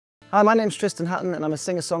Hi, my name's Tristan Hutton and I'm a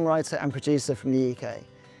singer-songwriter and producer from the UK.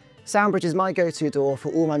 SoundBridge is my go-to DAW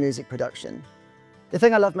for all my music production. The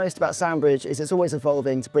thing I love most about SoundBridge is it's always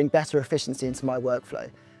evolving to bring better efficiency into my workflow.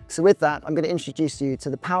 So with that, I'm going to introduce you to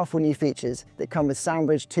the powerful new features that come with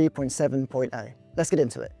SoundBridge 2.7.0. Let's get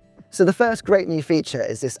into it. So the first great new feature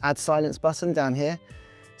is this Add Silence button down here.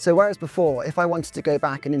 So whereas before, if I wanted to go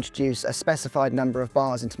back and introduce a specified number of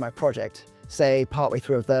bars into my project, say partway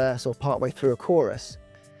through a verse or partway through a chorus,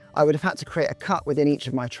 I would have had to create a cut within each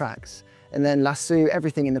of my tracks and then lasso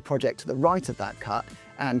everything in the project to the right of that cut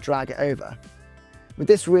and drag it over. With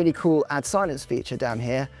this really cool Add Silence feature down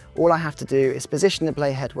here, all I have to do is position the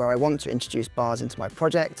playhead where I want to introduce bars into my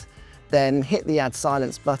project, then hit the Add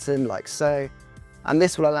Silence button like so, and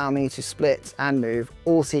this will allow me to split and move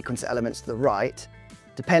all sequence elements to the right,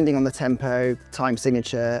 depending on the tempo, time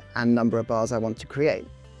signature, and number of bars I want to create.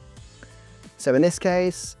 So in this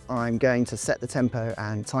case, I'm going to set the tempo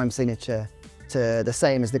and time signature to the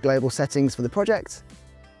same as the global settings for the project.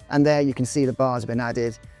 And there you can see the bars have been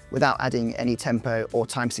added without adding any tempo or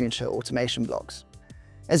time signature automation blocks.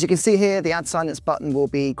 As you can see here, the Add Silence button will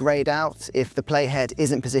be grayed out if the playhead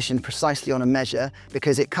isn't positioned precisely on a measure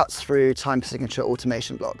because it cuts through time signature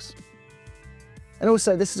automation blocks. And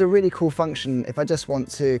also, this is a really cool function if I just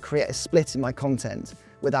want to create a split in my content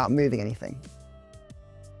without moving anything.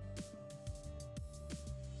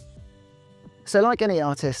 So like any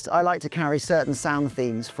artist, I like to carry certain sound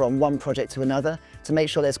themes from one project to another to make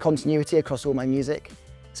sure there's continuity across all my music.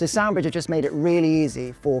 So SoundBridge have just made it really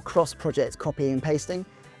easy for cross-project copying and pasting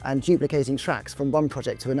and duplicating tracks from one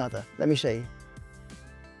project to another. Let me show you.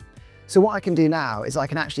 So what I can do now is I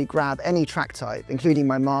can actually grab any track type, including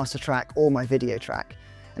my master track or my video track,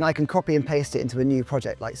 and I can copy and paste it into a new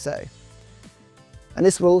project like so. And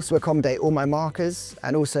this will also accommodate all my markers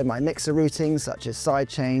and also my mixer routings such as side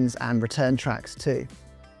chains and return tracks too,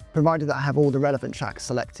 provided that I have all the relevant tracks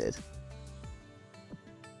selected.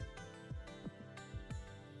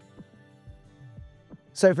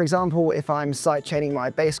 So for example, if I'm side chaining my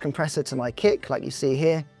bass compressor to my kick like you see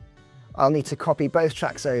here, I'll need to copy both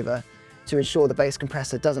tracks over to ensure the bass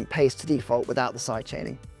compressor doesn't paste to default without the side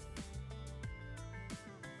chaining.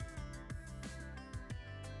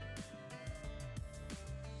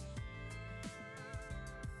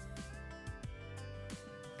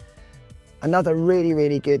 Another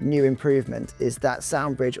really good new improvement is that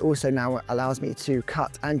SoundBridge also now allows me to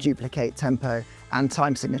cut and duplicate tempo and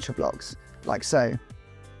time signature blocks, like so,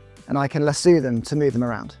 and I can lasso them to move them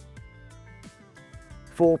around.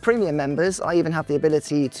 For premium members, I even have the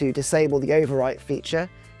ability to disable the overwrite feature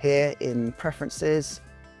here in Preferences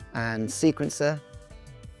and Sequencer,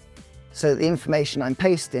 so that the information I'm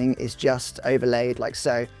pasting is just overlaid like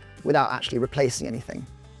so, without actually replacing anything.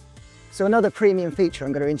 So another premium feature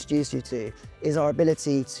I'm going to introduce you to is our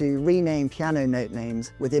ability to rename piano note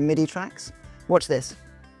names within MIDI tracks. Watch this.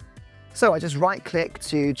 So I just right-click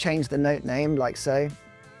to change the note name like so,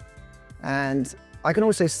 and I can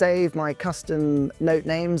also save my custom note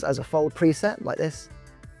names as a fold preset like this,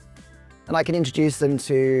 and I can introduce them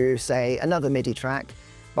to, say, another MIDI track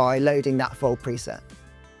by loading that fold preset.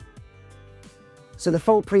 So the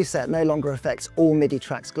fold preset no longer affects all MIDI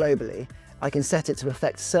tracks globally. I can set it to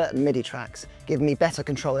affect certain MIDI tracks, giving me better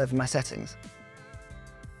control over my settings.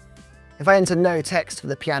 If I enter no text for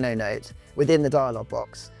the piano note within the dialog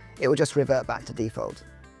box, it will just revert back to default.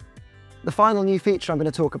 The final new feature I'm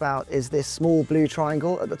going to talk about is this small blue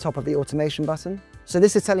triangle at the top of the automation button. So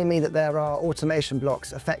this is telling me that there are automation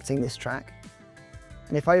blocks affecting this track.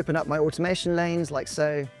 And if I open up my automation lanes like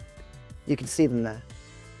so, you can see them there.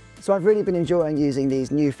 So I've really been enjoying using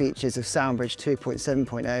these new features of SoundBridge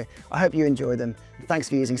 2.7.0. I hope you enjoy them. Thanks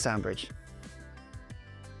for using SoundBridge.